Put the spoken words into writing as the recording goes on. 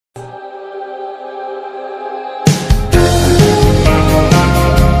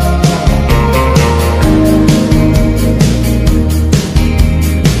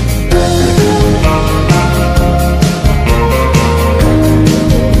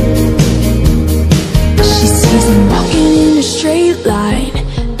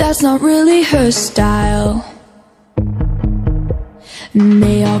that's not really her style. And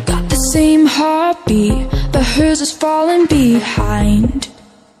they all got the same heartbeat, but hers is falling behind.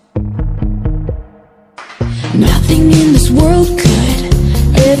 Nothing in this world could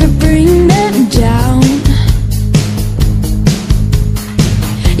ever bring them down.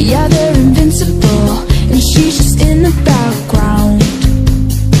 Yeah, they're invincible, and she's just in the background.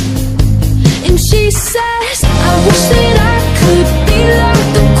 And she says, I wish that I could be like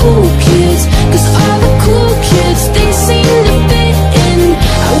the cool kids, 'cause all the cool kids, they seem to fit in.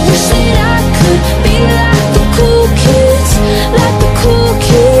 I wish that I could be like the cool kids, like the cool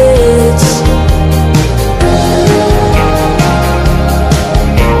kids.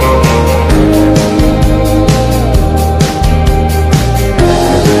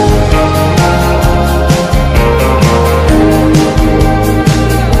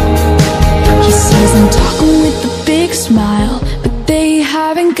 He sees them talking with a big smile, but they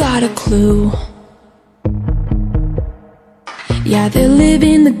haven't got a clue. Yeah, they're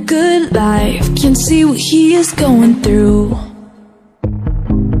living the good life, can't see what he is going through.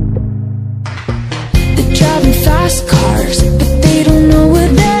 They're driving fast cars, but they don't know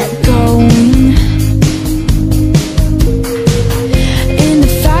where they're